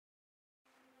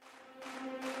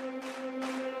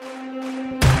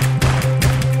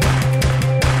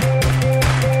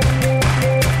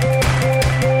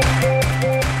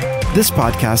This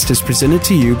podcast is presented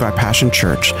to you by Passion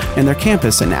Church and their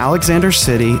campus in Alexander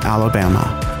City,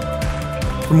 Alabama.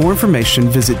 For more information,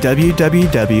 visit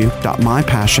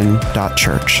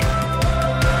www.mypassion.church.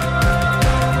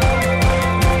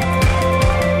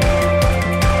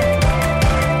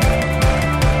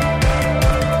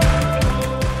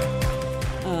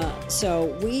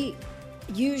 So we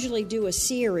usually do a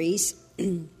series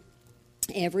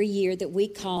every year that we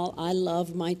call I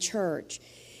Love My Church.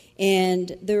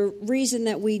 And the reason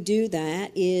that we do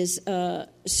that is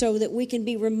so that we can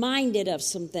be reminded of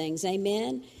some things,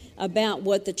 amen, about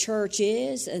what the church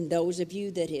is, and those of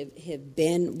you that have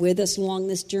been with us along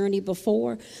this journey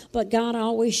before. But God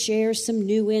always shares some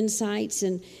new insights,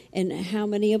 and how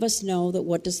many of us know that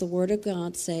what does the Word of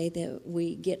God say? That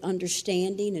we get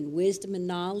understanding and wisdom and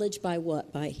knowledge by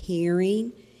what? By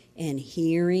hearing and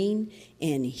hearing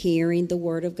and hearing the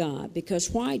Word of God.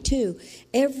 Because why, too?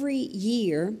 Every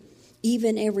year,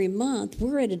 even every month,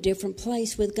 we're at a different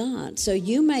place with God. So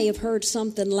you may have heard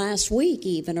something last week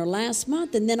even, or last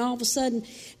month, and then all of a sudden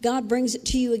God brings it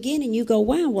to you again, and you go,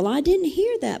 wow, well, I didn't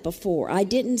hear that before. I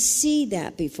didn't see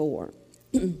that before.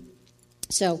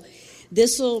 So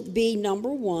this will be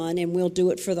number one, and we'll do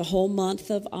it for the whole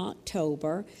month of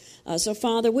October. So,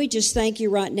 Father, we just thank you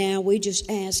right now. We just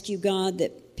ask you, God,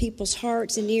 that people's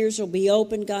hearts and ears will be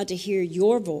open, God, to hear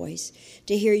your voice,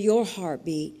 to hear your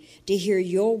heartbeat, to hear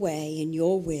your way and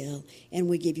your will. And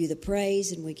we give you the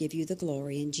praise and we give you the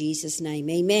glory. In Jesus' name,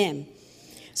 amen.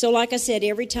 So like I said,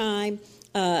 every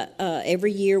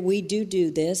year we do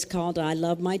this called I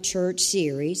Love My Church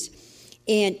series.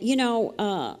 And, you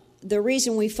know, the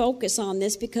reason we focus on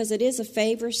this because it is a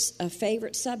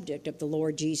favorite subject of the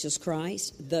Lord Jesus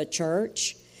Christ, the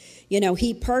church. You know,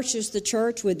 he purchased the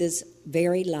church with his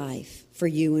very life for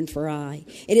you and for I.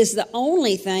 It is the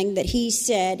only thing that he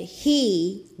said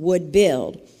he would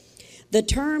build. The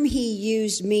term he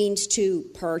used means to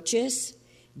purchase,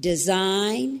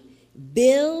 design,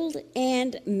 build,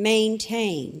 and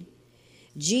maintain.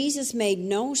 Jesus made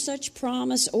no such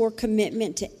promise or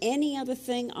commitment to any other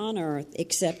thing on earth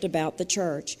except about the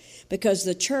church, because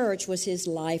the church was his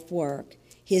life work,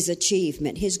 his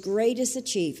achievement, his greatest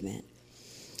achievement.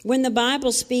 When the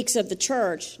Bible speaks of the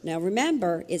church, now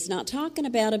remember, it's not talking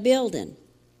about a building.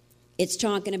 It's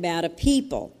talking about a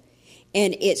people.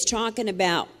 And it's talking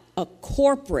about a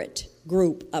corporate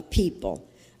group of people,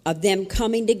 of them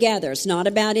coming together. It's not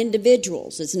about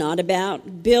individuals. It's not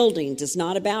about buildings. It's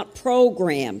not about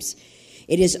programs.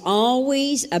 It is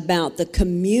always about the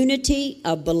community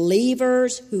of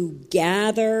believers who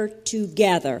gather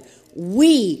together.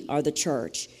 We are the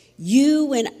church.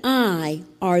 You and I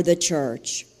are the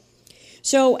church.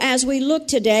 So as we look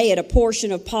today at a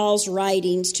portion of Paul's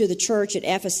writings to the church at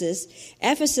Ephesus,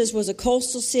 Ephesus was a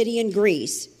coastal city in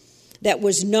Greece that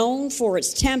was known for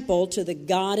its temple to the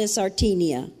goddess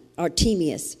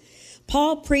Artemis.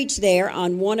 Paul preached there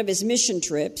on one of his mission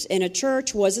trips, and a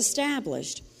church was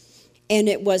established. And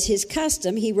it was his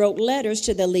custom, he wrote letters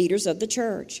to the leaders of the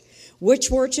church, which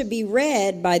were to be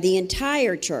read by the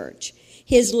entire church.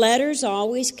 His letters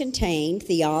always contained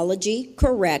theology,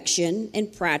 correction,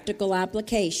 and practical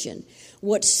application.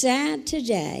 What's sad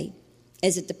today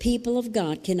is that the people of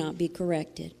God cannot be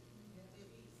corrected.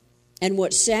 And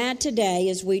what's sad today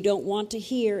is we don't want to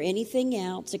hear anything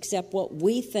else except what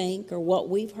we think or what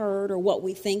we've heard or what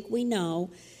we think we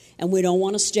know. And we don't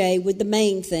want to stay with the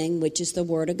main thing, which is the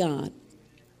Word of God.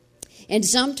 And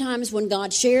sometimes when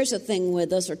God shares a thing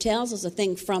with us or tells us a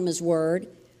thing from His Word,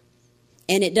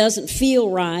 and it doesn't feel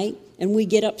right, and we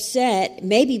get upset,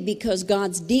 maybe because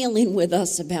God's dealing with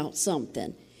us about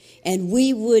something. And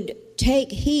we would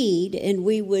take heed, and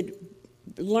we would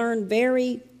learn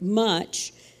very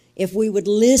much if we would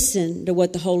listen to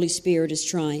what the Holy Spirit is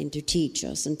trying to teach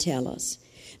us and tell us.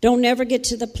 Don't never get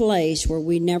to the place where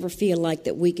we never feel like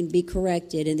that we can be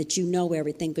corrected and that you know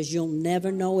everything, because you'll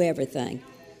never know everything.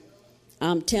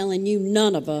 I'm telling you,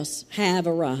 none of us have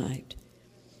arrived.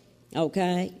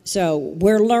 Okay, so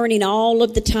we're learning all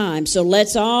of the time. So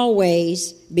let's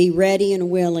always be ready and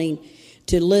willing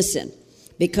to listen,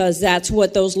 because that's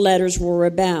what those letters were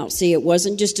about. See, it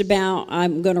wasn't just about,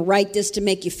 I'm going to write this to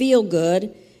make you feel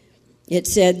good. It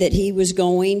said that it was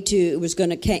going to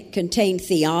contain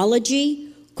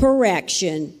theology,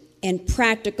 correction, and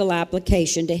practical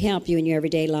application to help you in your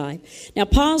everyday life. Now,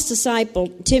 Paul's disciple,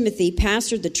 Timothy,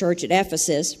 pastored the church at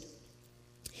Ephesus.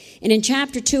 And in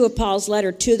chapter 2 of Paul's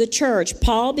letter to the church,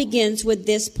 Paul begins with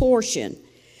this portion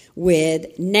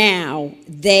with, now,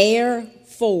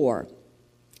 therefore.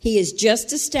 He has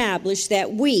just established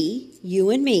that we,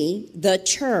 you and me, the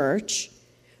church,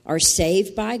 are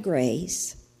saved by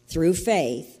grace through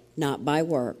faith, not by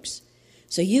works.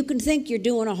 So you can think you're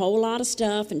doing a whole lot of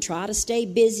stuff and try to stay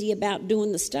busy about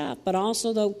doing the stuff. But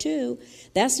also, though, too,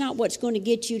 that's not what's going to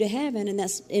get you to heaven. And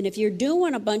if you're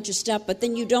doing a bunch of stuff, but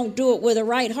then you don't do it with a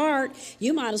right heart,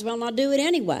 you might as well not do it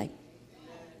anyway.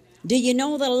 Do you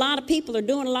know that a lot of people are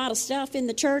doing a lot of stuff in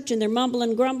the church and they're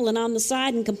mumbling, grumbling on the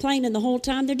side and complaining the whole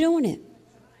time they're doing it?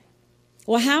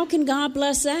 Well, how can God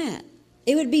bless that?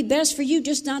 It would be best for you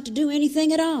just not to do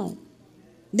anything at all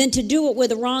than to do it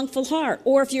with a wrongful heart.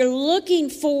 Or if you're looking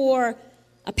for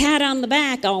a pat on the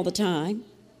back all the time,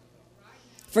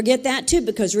 forget that too,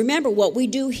 because remember, what we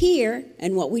do here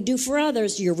and what we do for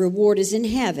others, your reward is in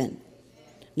heaven,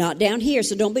 not down here.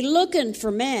 So don't be looking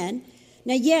for men.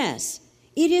 Now, yes,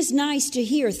 it is nice to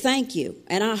hear thank you,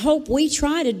 and I hope we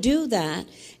try to do that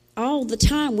all the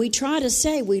time. We try to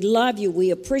say we love you, we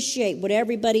appreciate what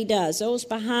everybody does, those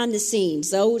behind the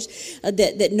scenes, those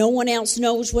that no one else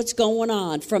knows what's going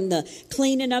on, from the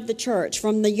cleaning of the church,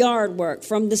 from the yard work,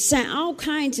 from the sound, all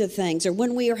kinds of things, or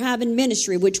when we are having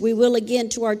ministry, which we will again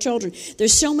to our children.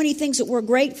 There's so many things that we're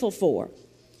grateful for,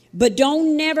 but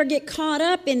don't never get caught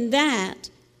up in that.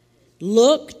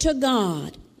 Look to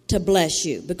God to bless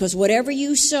you, because whatever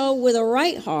you sow with a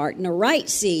right heart and a right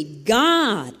seed,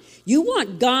 God, you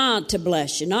want God to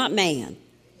bless you, not man,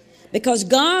 because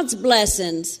God's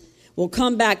blessings will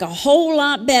come back a whole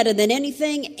lot better than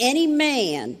anything any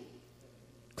man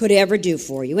could ever do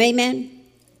for you. Amen.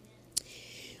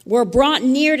 We're brought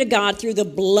near to God through the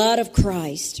blood of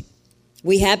Christ.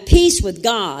 We have peace with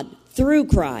God through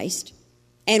Christ,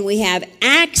 and we have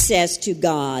access to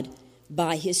God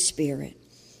by His Spirit.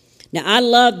 Now, I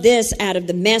love this out of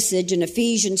the Message in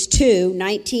Ephesians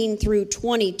 2:19 through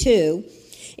 22.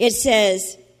 It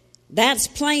says, that's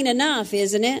plain enough,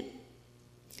 isn't it?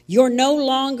 You're no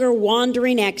longer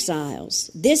wandering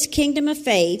exiles. This kingdom of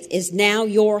faith is now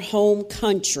your home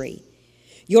country.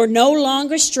 You're no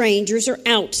longer strangers or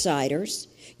outsiders.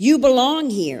 You belong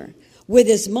here with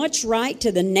as much right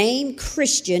to the name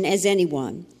Christian as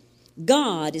anyone.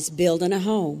 God is building a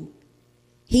home.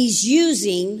 He's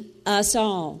using us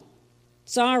all.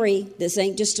 Sorry, this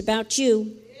ain't just about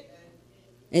you.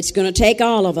 It's going to take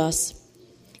all of us.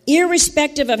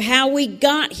 Irrespective of how we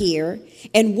got here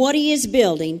and what He is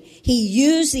building, He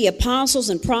used the apostles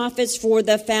and prophets for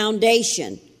the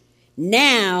foundation.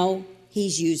 Now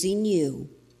He's using you,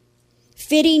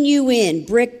 fitting you in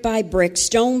brick by brick,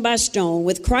 stone by stone,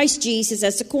 with Christ Jesus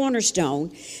as the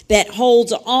cornerstone that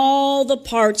holds all the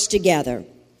parts together.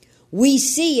 We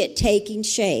see it taking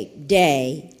shape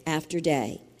day after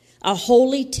day. A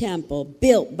holy temple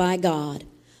built by God.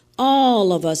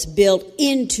 All of us built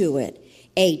into it.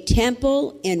 A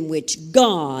temple in which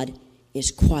God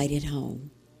is quite at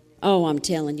home. Oh, I'm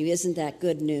telling you, isn't that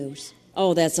good news?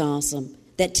 Oh, that's awesome.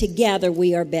 That together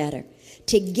we are better.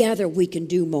 Together we can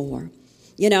do more.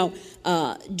 You know,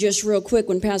 just real quick,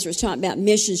 when Pastor was talking about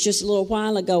missions just a little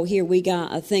while ago here, we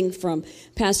got a thing from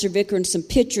Pastor Vicar and some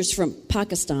pictures from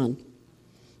Pakistan,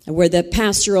 where the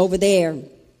pastor over there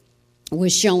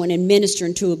was showing and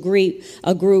ministering to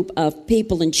a group of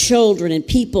people and children and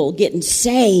people getting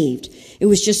saved. It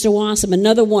was just so awesome.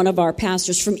 Another one of our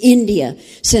pastors from India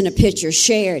sent a picture,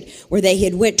 shared, where they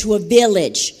had went to a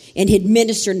village and had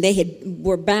ministered, and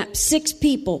they 6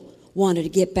 people wanted to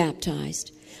get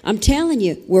baptized. I'm telling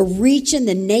you, we're reaching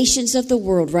the nations of the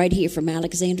world right here from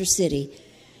Alexander City.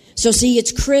 So see,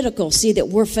 it's critical, that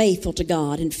we're faithful to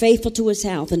God and faithful to His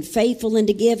house and faithful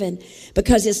into giving,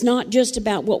 because it's not just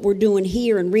about what we're doing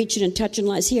here and reaching and touching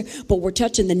lives here, but we're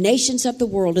touching the nations of the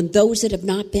world and those that have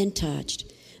not been touched.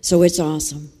 So it's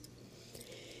awesome.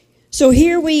 So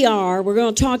here we are. We're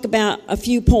going to talk about a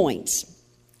few points.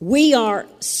 We are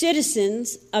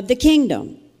citizens of the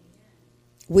kingdom.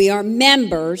 We are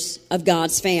members of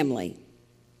God's family.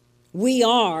 We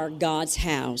are God's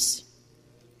house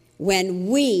when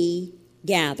we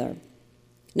gather.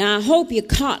 Now, I hope you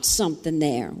caught something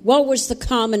there. What was the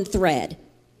common thread?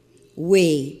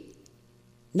 We.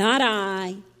 Not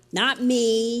I, not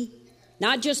me,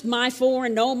 not just my 4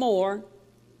 and no more.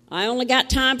 I only got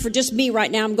time for just me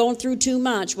right now. I'm going through too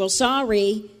much. Well,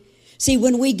 sorry. See,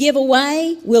 when we give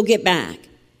away, we'll get back.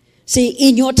 See,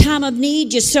 in your time of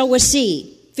need, you sow a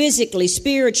seed, physically,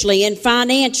 spiritually, and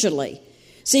financially.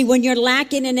 See, when you're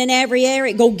lacking in every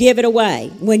area, go give it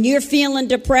away. When you're feeling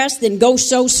depressed, then go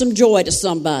sow some joy to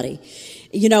somebody.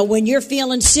 You know, when you're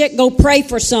feeling sick, go pray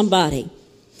for somebody.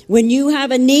 When you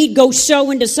have a need, go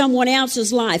sow into someone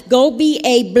else's life. Go be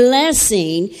a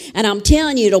blessing. And I'm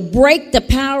telling you, it'll break the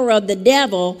power of the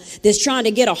devil that's trying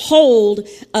to get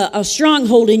a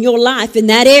stronghold in your life in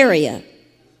that area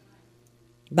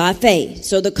by faith.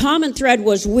 So the common thread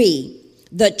was we.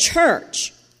 The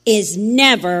church is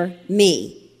never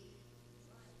me.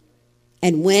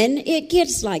 And when it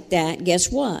gets like that,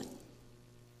 guess what?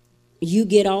 You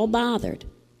get all bothered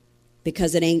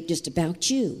because it ain't just about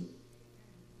you.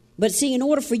 But see, in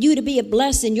order for you to be a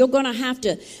blessing, you're going to have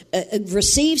to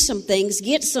receive some things,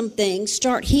 get some things,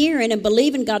 start hearing and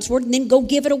believing God's word, and then go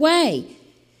give it away.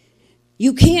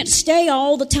 You can't stay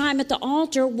all the time at the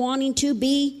altar wanting to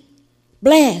be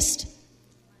blessed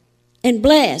and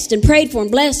prayed for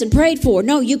and blessed and prayed for.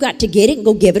 No, you got to get it and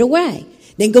go give it away.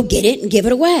 Then go get it and give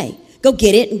it away. Go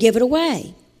get it and give it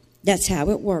away. That's how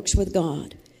it works with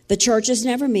God. The church is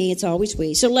never me, it's always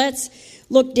we. So let's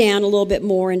look down a little bit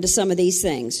more into some of these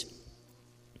things.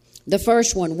 The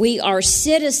first one, we are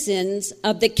citizens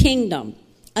of the kingdom.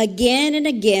 Again and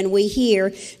again we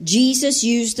hear Jesus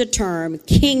use the term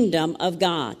kingdom of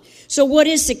God. So what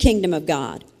is the kingdom of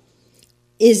God?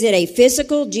 Is it a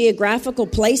physical, geographical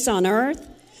place on earth?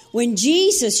 When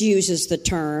Jesus uses the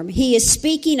term, he is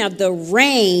speaking of the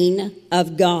reign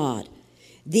of God,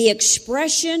 the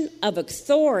expression of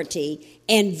authority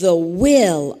and the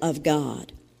will of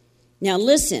God. Now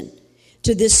listen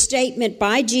to this statement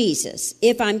by Jesus.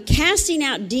 If I'm casting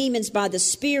out demons by the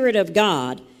Spirit of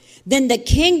God, then the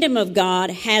kingdom of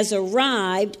God has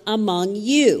arrived among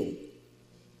you.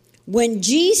 When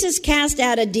Jesus cast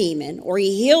out a demon, or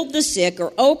he healed the sick,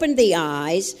 or opened the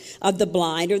eyes of the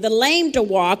blind, or the lame to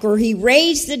walk, or he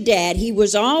raised the dead, he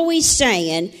was always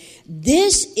saying,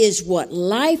 this is what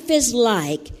life is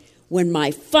like when my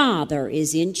Father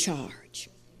is in charge.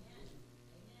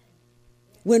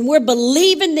 When we're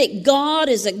believing that God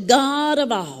is a God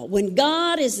of all, when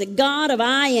God is the God of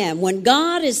I am, when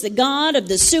God is the God of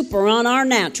the super on our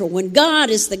natural, when God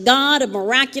is the God of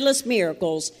miraculous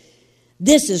miracles,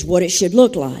 this is what it should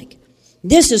look like.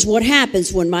 This is what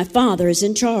happens when my Father is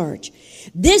in charge.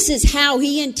 This is how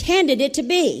he intended it to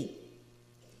be.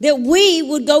 That we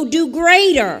would go do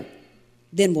greater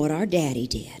than what our daddy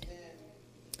did.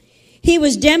 He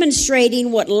was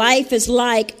demonstrating what life is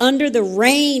like under the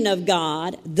reign of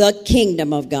God, the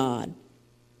kingdom of God.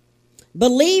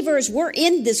 Believers, we're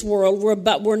in this world,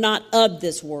 but we're not of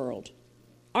this world.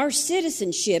 Our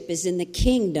citizenship is in the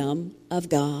kingdom of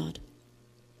God.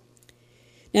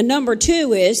 Now, number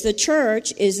 2 is the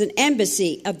church is an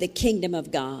embassy of the kingdom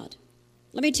of God.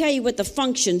 Let me tell you what the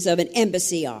functions of an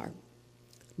embassy are.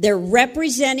 They're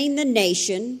representing the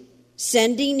nation,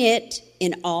 sending it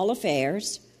in all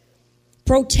affairs,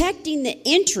 protecting the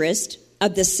interest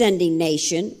of the sending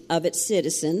nation, of its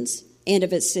citizens,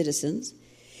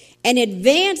 and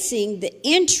advancing the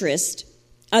interest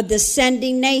of the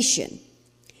sending nation.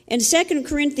 In 2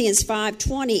 Corinthians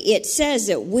 5:20, it says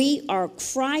that we are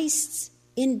Christ's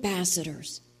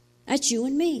ambassadors. That's you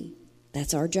and me.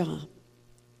 That's our job.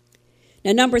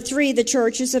 Now, number 3, the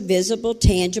church is a visible,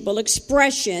 tangible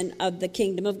expression of the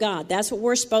kingdom of God. That's what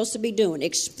we're supposed to be doing,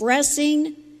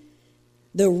 expressing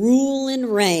the rule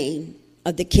and reign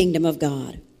of the kingdom of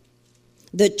God.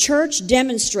 The church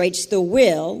demonstrates the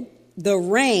will, the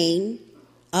reign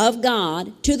of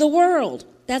God to the world.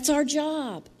 That's our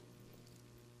job.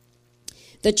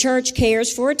 The church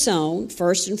cares for its own,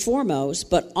 first and foremost,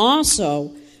 but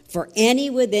also for any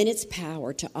within its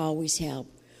power to always help.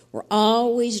 We're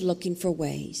always looking for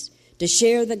ways to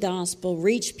share the gospel,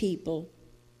 reach people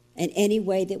in any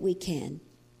way that we can,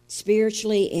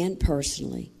 spiritually and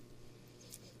personally.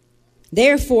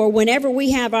 Therefore, whenever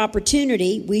we have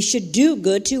opportunity, we should do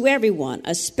good to everyone,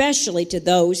 especially to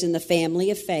those in the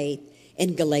family of faith,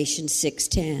 in Galatians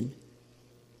 6:10.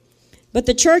 But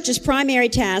the church's primary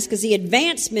task is the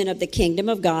advancement of the kingdom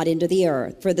of God into the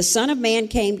earth. For the Son of Man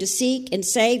came to seek and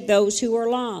save those who are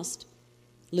lost.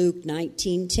 Luke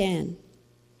 19:10.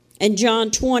 In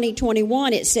John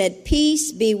 20:21, it said,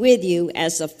 peace be with you,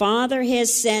 as the Father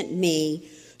has sent me,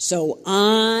 so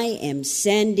I am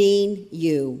sending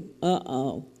you.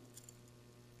 Uh-oh.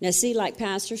 Now see, like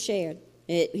Pastor shared,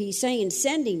 he's saying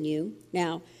sending you.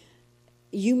 Now,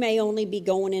 you may only be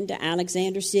going into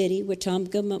Alexander City,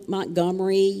 Wetumpka,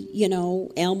 Montgomery,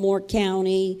 Elmore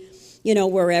County,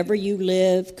 wherever you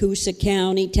live, Coosa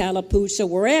County, Tallapoosa,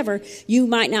 wherever, you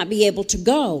might not be able to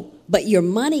go, but your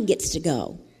money gets to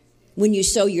go. When you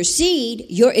sow your seed,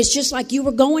 it's just like you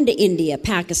were going to India,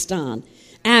 Pakistan,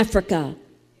 Africa,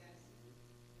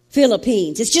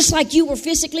 Philippines. It's just like you were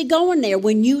physically going there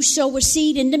when you sow a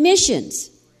seed into missions.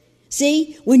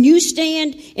 See, when you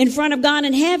stand in front of God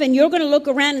in heaven, you're going to look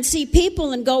around and see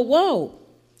people and go, whoa,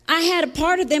 I had a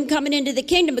part of them coming into the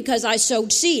kingdom because I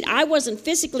sowed seed. I wasn't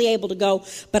physically able to go,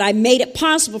 but I made it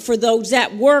possible for those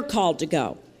that were called to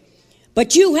go.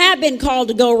 But you have been called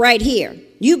to go right here.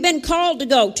 You've been called to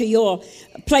go to your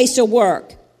place of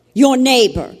work, your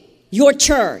neighbor, your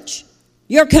church,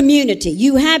 your community.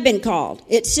 You have been called.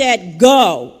 It said,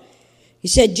 go. He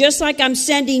said, just like I'm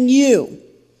sending you.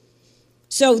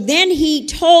 So then he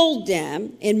told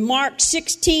them in Mark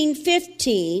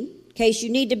 16:15, in case you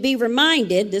need to be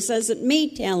reminded, this isn't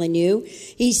me telling you,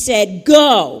 he said,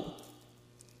 go.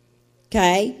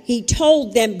 Okay? He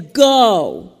told them,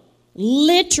 go.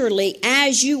 Literally,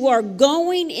 as you are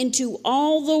going into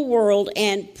all the world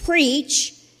and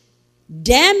preach,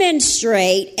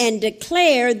 demonstrate, and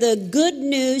declare the good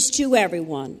news to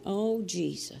everyone. Oh,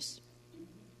 Jesus.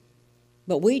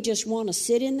 But we just want to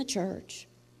sit in the church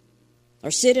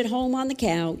or sit at home on the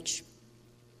couch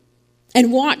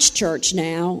and watch church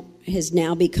now has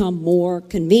now become more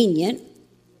convenient.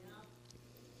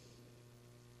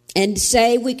 And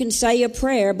we can say a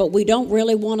prayer, but we don't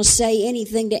really want to say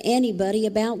anything to anybody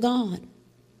about God.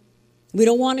 We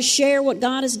don't want to share what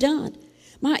God has done.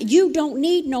 You don't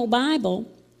need no Bible,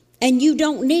 and you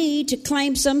don't need to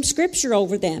claim some scripture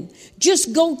over them.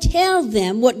 Just go tell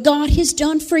them what God has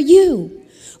done for you.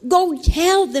 Go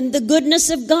tell them the goodness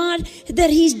of God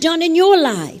that he's done in your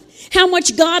life. How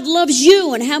much God loves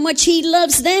you and how much he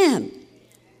loves them.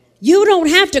 You don't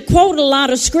have to quote a lot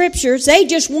of scriptures. They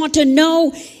just want to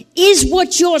know, is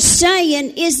what you're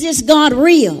saying, is this God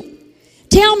real?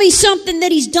 Tell me something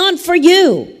that he's done for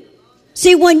you.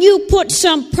 See, when you put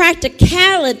some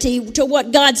practicality to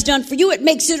what God's done for you, it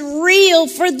makes it real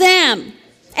for them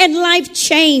and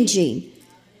life-changing.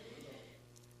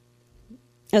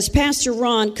 As Pastor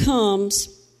Ron comes,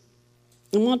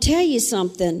 I'm going to tell you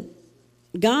something.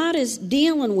 God is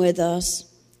dealing with us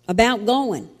about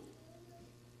going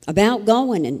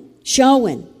and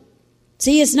showing.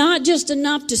 See, it's not just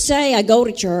enough to say, I go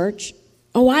to church.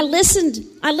 Oh, I listened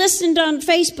on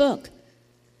Facebook.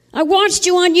 I watched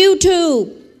you on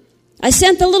YouTube. I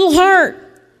sent the little heart.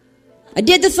 I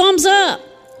did the thumbs up.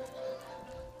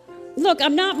 Look,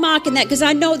 I'm not mocking that because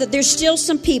I know that there's still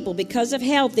some people because of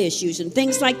health issues and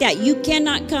things like that. You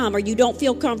cannot come or you don't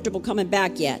feel comfortable coming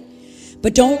back yet.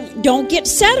 But don't get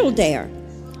settled there.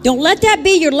 Don't let that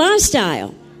be your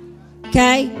lifestyle.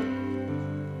 Okay?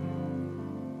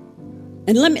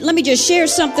 And let me just share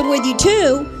something with you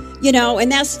too. You know,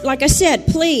 and that's, like I said,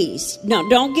 please, no,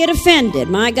 don't get offended.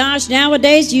 My gosh,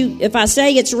 nowadays, if I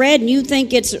say it's red and you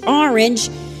think it's orange,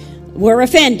 we're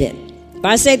offended. If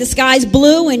I say the sky's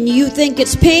blue and you think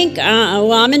it's pink,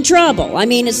 well, I'm in trouble. I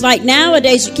mean, it's like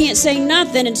nowadays you can't say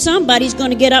nothing and somebody's going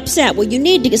to get upset. Well, you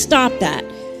need to stop that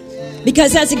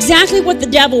because that's exactly what the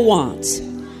devil wants.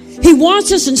 He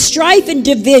wants us in strife and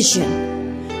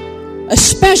division,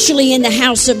 especially in the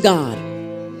house of God.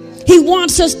 He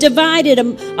wants us divided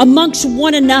amongst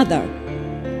one another.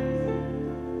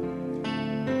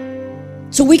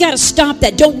 So we got to stop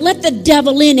that. Don't let the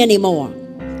devil in anymore.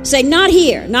 Say, not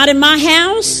here, not in my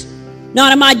house,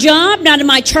 not in my job, not in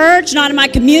my church, not in my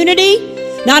community,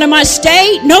 not in my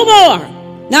state, no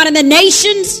more. Not in the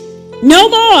nations, no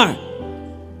more.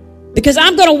 Because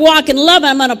I'm going to walk in love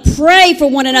and I'm going to pray for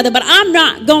one another, but I'm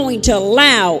not going to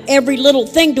allow every little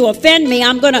thing to offend me.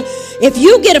 If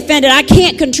you get offended, I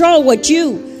can't control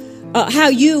how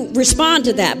you respond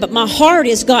to that. But my heart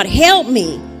is, God, help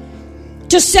me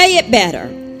to say it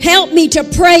better. Help me to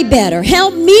pray better.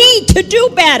 Help me to do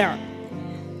better.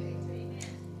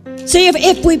 See,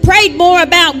 if we prayed more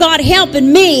about God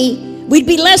helping me, we'd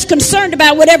be less concerned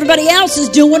about what everybody else is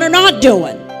doing or not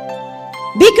doing.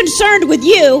 Be concerned with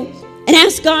you and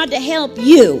ask God to help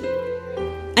you.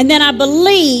 And then I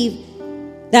believe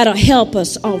that'll help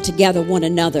us all together, one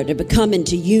another, to become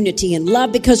into unity and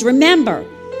love. Because remember,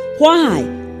 why?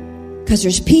 Because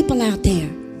there's people out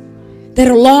there that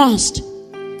are lost,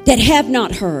 that have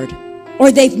not heard,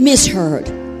 or they've misheard,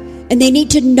 and they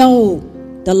need to know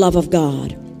the love of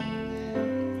God.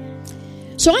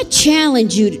 So I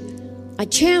challenge you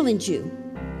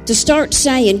to start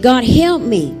saying, God, help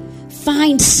me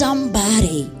find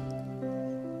somebody.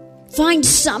 Find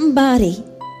somebody.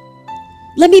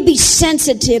 Let me be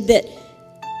sensitive that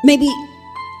maybe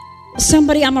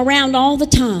somebody I'm around all the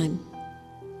time,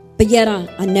 but yet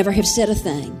I never have said a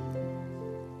thing.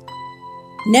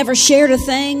 Never shared a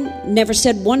thing, never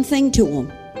said one thing to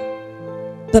them.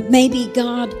 But maybe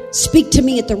God speak to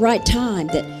me at the right time,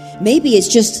 that maybe it's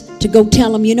just to go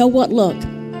tell them, you know what, look,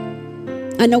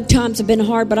 I know times have been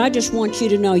hard, but I just want you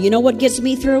to know, you know what gets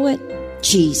me through it?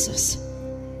 Jesus.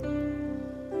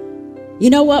 You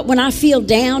know what, when I feel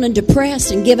down and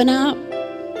depressed and given up,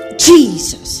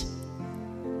 Jesus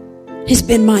has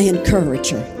been my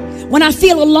encourager. When I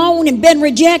feel alone and been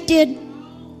rejected,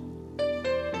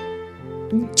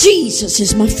 Jesus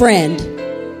is my friend.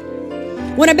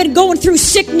 When I've been going through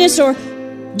sickness, or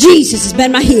Jesus has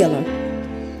been my healer.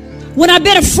 When I've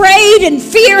been afraid and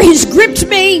fear has gripped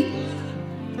me,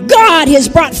 God has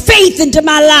brought faith into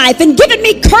my life and given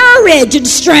me courage and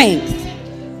strength.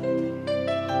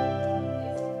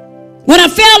 When I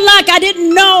felt like I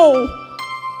didn't know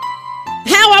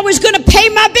how I was going to pay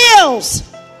my bills,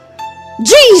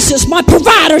 Jesus, my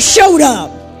provider, showed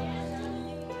up.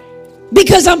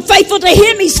 Because I'm faithful to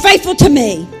Him, He's faithful to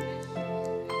me.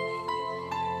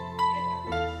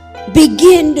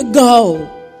 Begin to go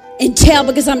and tell,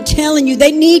 because I'm telling you,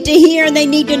 they need to hear and they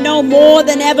need to know more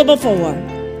than ever before.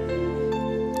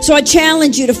 So I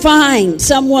challenge you to find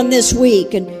someone this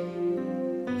week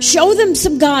and show them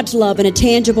some God's love in a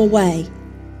tangible way.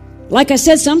 Like I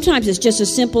said, sometimes it's just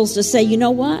as simple as to say, you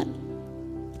know what?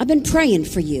 I've been praying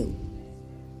for you.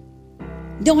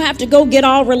 You don't have to go get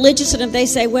all religious, and if they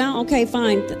say, well, okay,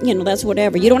 fine, that's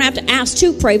whatever. You don't have to ask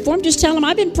to pray for them. Just tell them,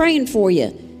 I've been praying for you.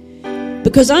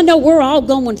 Because I know we're all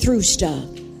going through stuff.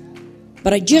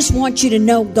 But I just want you to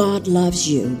know God loves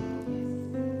you.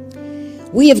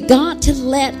 We have got to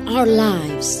let our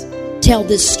lives tell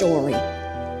this story.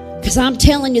 Because I'm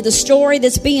telling you, the story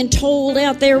that's being told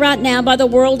out there right now by the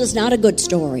world is not a good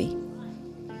story.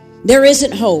 There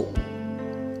isn't hope.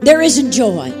 There isn't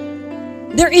joy.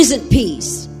 There isn't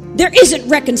peace. There isn't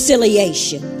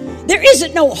reconciliation. There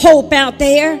isn't no hope out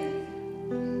there.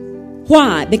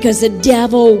 Why? Because the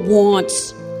devil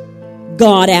wants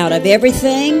God out of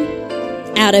everything,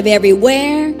 out of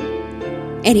everywhere,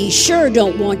 and he sure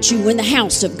don't want you in the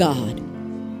house of God.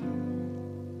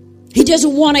 He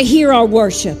doesn't want to hear our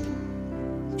worship.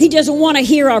 He doesn't want to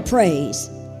hear our praise.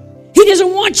 He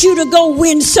doesn't want you to go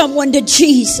win someone to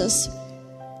Jesus.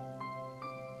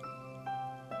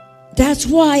 That's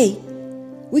why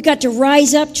we got to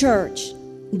rise up, church,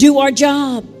 do our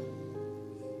job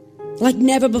like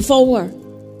never before.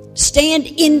 Stand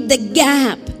in the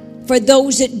gap for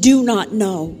those that do not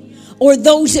know, or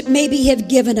those that maybe have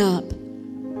given up,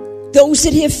 those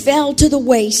that have fell to the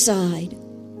wayside,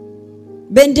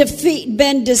 been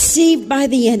deceived by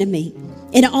the enemy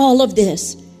in all of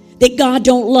this, that God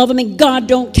don't love them and God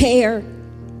don't care,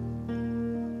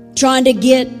 trying to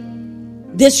get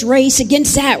this race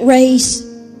against that race.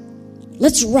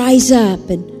 Let's rise up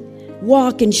and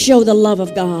walk and show the love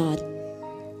of God.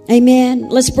 Amen.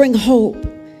 Let's bring hope.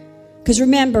 Because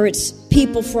remember, it's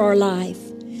people for our life.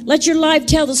 Let your life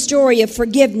tell the story of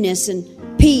forgiveness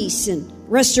and peace and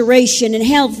restoration and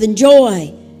health and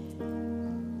joy.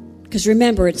 Because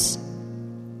remember, it's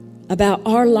about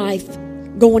our life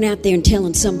going out there and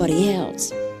telling somebody else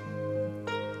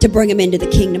to bring them into the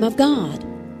kingdom of God.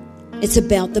 It's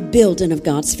about the building of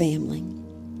God's family.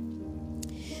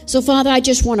 So, Father, I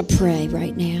just want to pray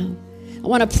right now. I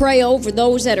want to pray over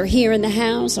those that are here in the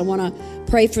house. I want to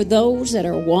pray for those that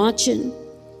are watching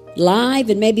live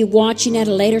and maybe watching at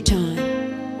a later time.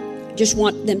 I just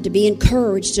want them to be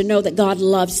encouraged to know that God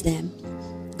loves them.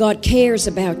 God cares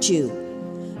about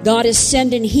you. God is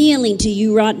sending healing to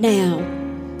you right now,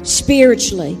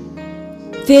 spiritually,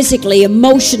 physically,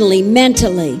 emotionally,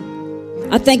 mentally.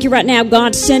 I thank you right now,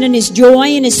 God's sending His joy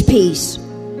and His peace,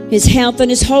 His health and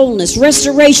His wholeness,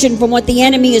 restoration from what the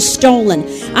enemy has stolen.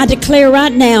 I declare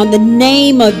right now in the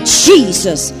name of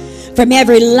Jesus, from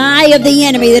every lie of the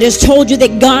enemy that has told you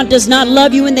that God does not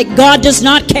love you and that God does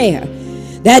not care.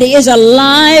 That is a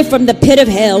lie from the pit of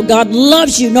hell. God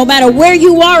loves you no matter where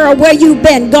you are or where you've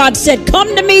been. God said,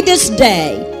 come to me this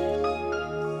day.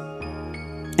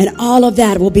 And all of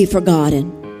that will be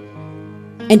forgotten.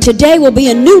 And today will be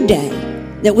a new day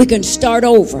that we can start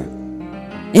over.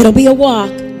 It'll be a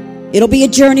walk. It'll be a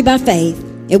journey by faith.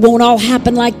 It won't all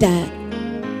happen like that.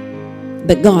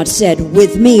 But God said,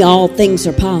 with me all things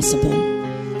are possible.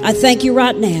 I thank you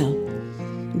right now,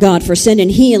 God, for sending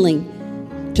healing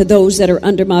to those that are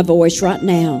under my voice right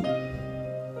now.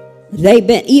 They've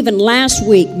been, even last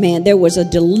week, man, there was a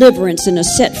deliverance and a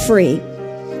set free.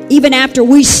 Even after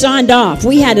we signed off,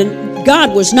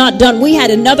 God was not done. We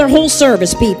had another whole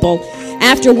service, people.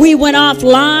 After we went off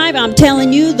live, I'm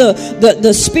telling you,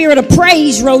 the spirit of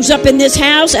praise rose up in this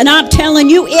house, and I'm telling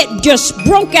you, it just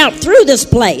broke out through this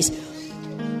place.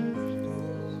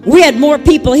 We had more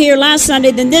people here last Sunday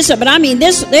than this, but I mean,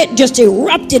 it just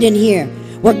erupted in here,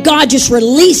 where God just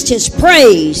released His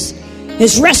praise,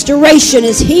 His restoration,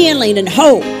 His healing and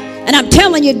hope. And I'm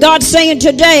telling you, God's saying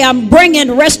today, I'm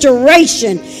bringing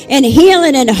restoration and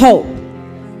healing and hope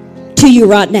to you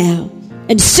right now.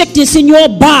 And sickness in your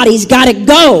body's got to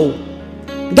go.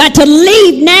 Got to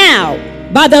leave now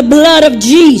by the blood of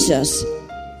Jesus.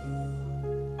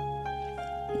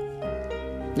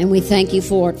 And we thank you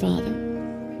for it, Father.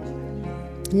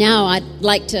 Now I'd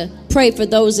like to pray for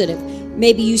those that have,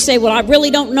 maybe you say, well, I really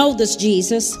don't know this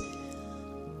Jesus.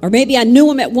 Or maybe I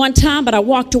knew Him at one time, but I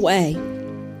walked away.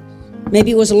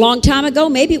 Maybe it was a long time ago.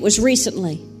 Maybe it was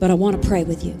recently. But I want to pray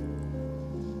with you.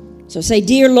 So say,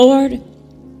 Dear Lord,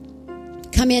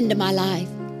 come into my life.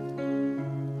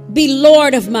 Be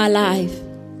Lord of my life.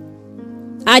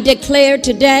 I declare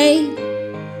today,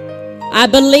 I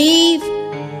believe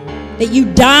that you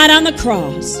died on the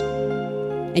cross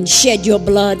and shed your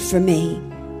blood for me.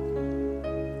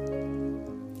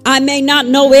 I may not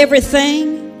know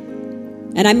everything,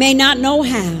 and I may not know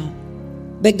how,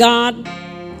 but God,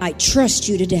 I trust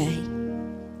you today.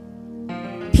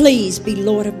 Please be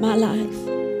Lord of my life.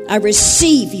 I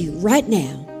receive you right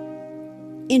now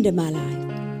into my life.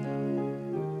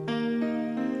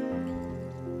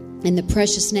 In the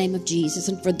precious name of Jesus.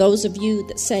 And for those of you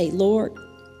that say, Lord,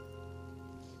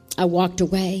 I walked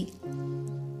away.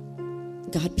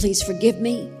 God, please forgive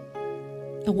me.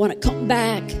 I want to come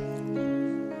back.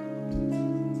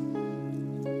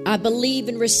 I believe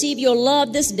and receive your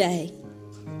love this day,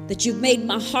 that you've made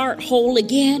my heart whole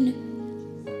again.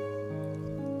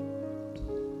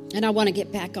 And I want to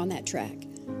get back on that track.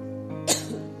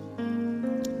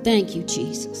 Thank you,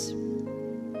 Jesus.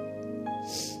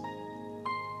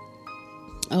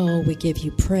 Oh, we give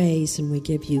you praise and we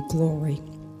give you glory.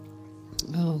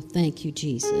 Oh, thank you,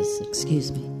 Jesus.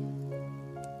 Excuse me.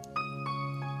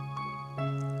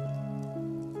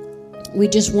 We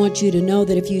just want you to know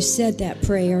that if you said that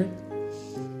prayer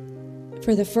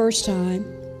for the first time,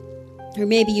 or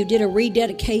maybe you did a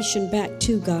rededication back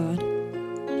to God,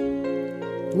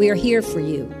 we are here for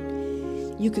you.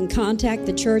 You can contact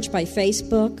the church by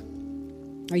Facebook,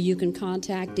 or you can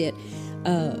contact it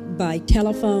by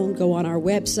telephone, go on our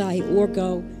website, or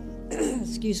go,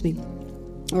 excuse me,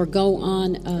 or go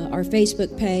on our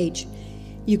Facebook page.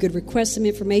 You could request some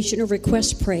information or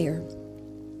request prayer,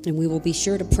 and we will be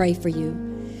sure to pray for you.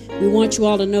 We want you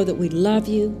all to know that we love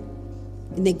you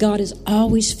and that God is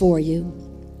always for you.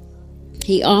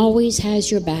 He always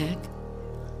has your back.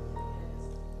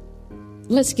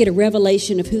 Let's get a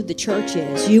revelation of who the church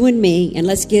is, you and me, and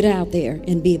let's get out there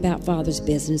and be about Father's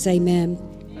business. Amen.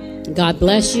 God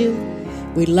bless you.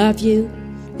 We love you.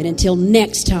 And until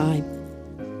next time,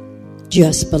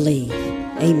 just believe.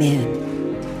 Amen.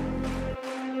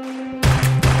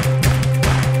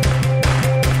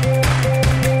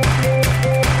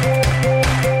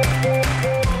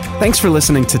 Thanks for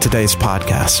listening to today's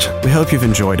podcast. We hope you've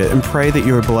enjoyed it and pray that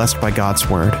you are blessed by God's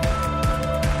Word.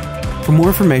 For more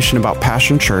information about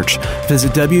Passion Church,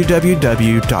 visit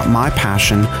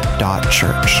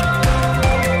www.mypassion.church.